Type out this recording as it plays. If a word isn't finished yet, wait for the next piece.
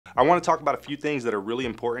I want to talk about a few things that are really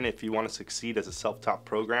important if you want to succeed as a self-taught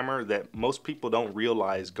programmer that most people don't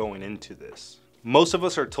realize going into this. Most of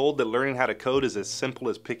us are told that learning how to code is as simple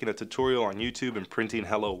as picking a tutorial on YouTube and printing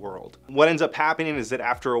hello world. What ends up happening is that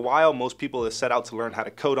after a while, most people that set out to learn how to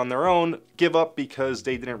code on their own give up because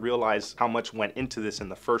they didn't realize how much went into this in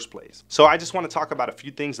the first place. So I just want to talk about a few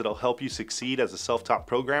things that'll help you succeed as a self-taught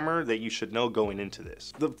programmer that you should know going into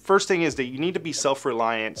this. The first thing is that you need to be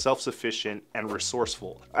self-reliant, self-sufficient, and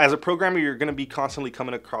resourceful. As a programmer, you're going to be constantly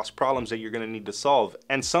coming across problems that you're going to need to solve.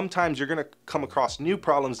 And sometimes you're going to come across new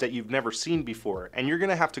problems that you've never seen before. And you're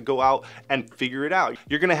gonna have to go out and figure it out.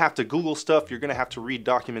 You're gonna have to Google stuff, you're gonna have to read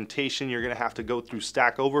documentation, you're gonna have to go through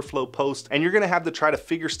Stack Overflow posts, and you're gonna have to try to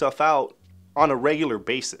figure stuff out on a regular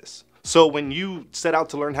basis. So when you set out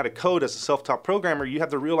to learn how to code as a self-taught programmer, you have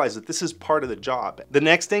to realize that this is part of the job. The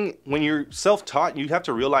next thing, when you're self-taught, you have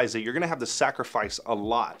to realize that you're gonna have to sacrifice a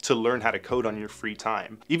lot to learn how to code on your free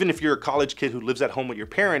time. Even if you're a college kid who lives at home with your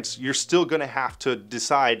parents, you're still gonna have to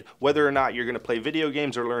decide whether or not you're gonna play video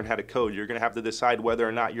games or learn how to code. You're gonna have to decide whether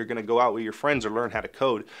or not you're gonna go out with your friends or learn how to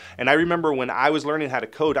code. And I remember when I was learning how to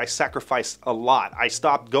code, I sacrificed a lot. I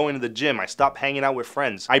stopped going to the gym, I stopped hanging out with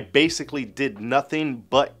friends. I basically did nothing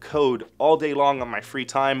but code all day long on my free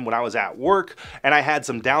time when I was at work, and I had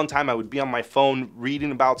some downtime. I would be on my phone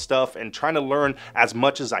reading about stuff and trying to learn as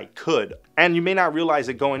much as I could. And you may not realize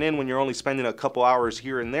it going in when you're only spending a couple hours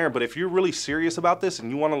here and there, but if you're really serious about this and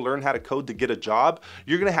you want to learn how to code to get a job,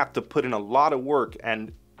 you're gonna have to put in a lot of work,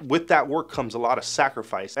 and with that work comes a lot of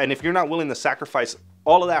sacrifice. And if you're not willing to sacrifice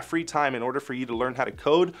all of that free time in order for you to learn how to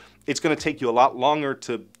code, it's going to take you a lot longer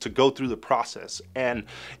to go through the process. And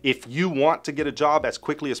if you want to get a job as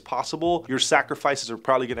quickly as possible, your sacrifices are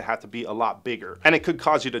probably going to have to be a lot bigger. And it could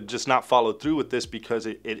cause you to just not follow through with this because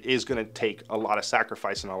it is going to take a lot of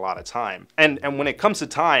sacrifice and a lot of time. And when it comes to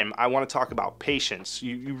time, I want to talk about patience.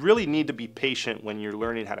 You really need to be patient when you're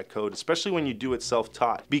learning how to code, especially when you do it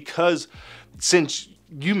self-taught, because since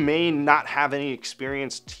you may not have any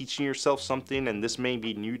experience teaching yourself something and this may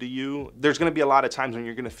be new to you, there's gonna be a lot of times when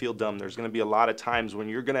you're gonna feel dumb. There's gonna be a lot of times when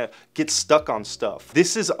you're gonna get stuck on stuff.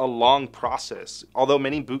 This is a long process. Although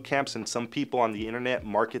many boot camps and some people on the internet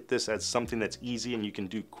market this as something that's easy and you can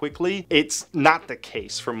do quickly, it's not the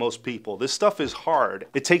case for most people. This stuff is hard.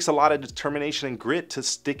 It takes a lot of determination and grit to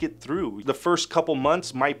stick it through. The first couple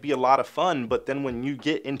months might be a lot of fun, but then when you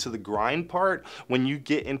get into the grind part, when you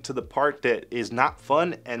get into the part that is not fun,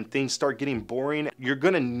 and things start getting boring, you're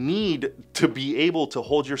gonna need to be able to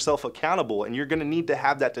hold yourself accountable, and you're gonna need to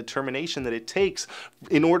have that determination that it takes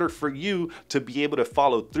in order for you to be able to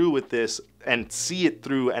follow through with this and see it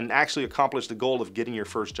through and actually accomplish the goal of getting your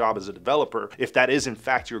first job as a developer, if that is in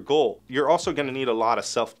fact your goal. You're also going to need a lot of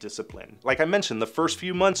self-discipline. Like I mentioned, the first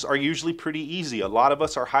few months are usually pretty easy. A lot of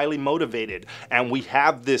us are highly motivated and we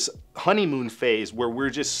have this honeymoon phase where we're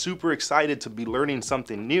just super excited to be learning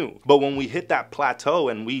something new. But when we hit that plateau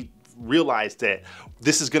and we realize that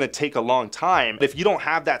this is going to take a long time, if you don't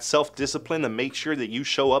have that self-discipline to make sure that you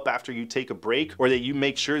show up after you take a break, or that you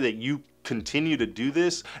make sure that you continue to do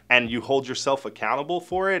this and you hold yourself accountable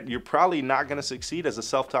for it, you're probably not going to succeed as a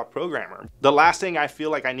self-taught programmer. The last thing I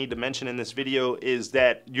feel like I need to mention in this video is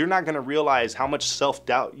that you're not going to realize how much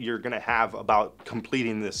self-doubt you're going to have about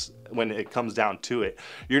completing this when it comes down to it.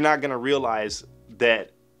 You're not going to realize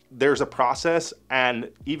that there's a process,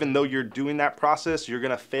 and even though you're doing that process, you're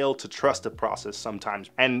gonna fail to trust the process sometimes.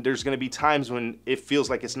 And there's gonna be times when it feels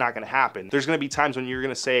like it's not gonna happen. There's gonna be times when you're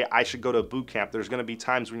gonna say, I should go to a boot camp. There's gonna be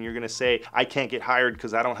times when you're gonna say, I can't get hired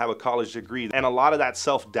because I don't have a college degree. And a lot of that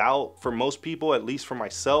self-doubt, for most people, at least for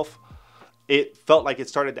myself, it felt like it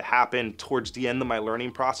started to happen towards the end of my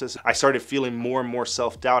learning process. I started feeling more and more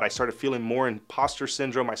self-doubt. I started feeling more imposter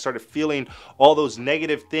syndrome. I started feeling all those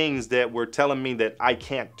negative things that were telling me that I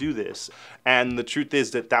can't do this. And the truth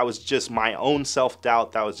is that that was just my own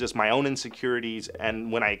self-doubt. That was just my own insecurities.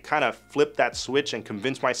 And when I kind of flipped that switch and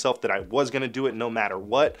convinced myself that I was gonna do it no matter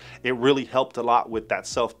what, it really helped a lot with that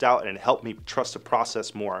self-doubt and it helped me trust the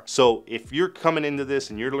process more. So if you're coming into this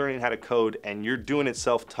and you're learning how to code and you're doing it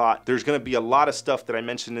self-taught, there's gonna be a lot of stuff that I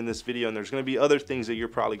mentioned in this video, and there's going to be other things that you're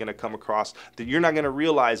probably going to come across that you're not going to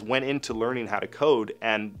realize went into learning how to code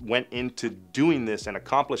and went into doing this and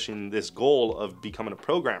accomplishing this goal of becoming a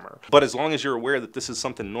programmer. But as long as you're aware that this is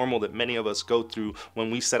something normal that many of us go through when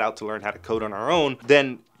we set out to learn how to code on our own,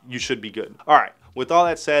 then you should be good. All right, with all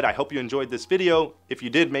that said, I hope you enjoyed this video. If you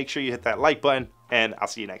did, make sure you hit that like button, and I'll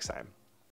see you next time.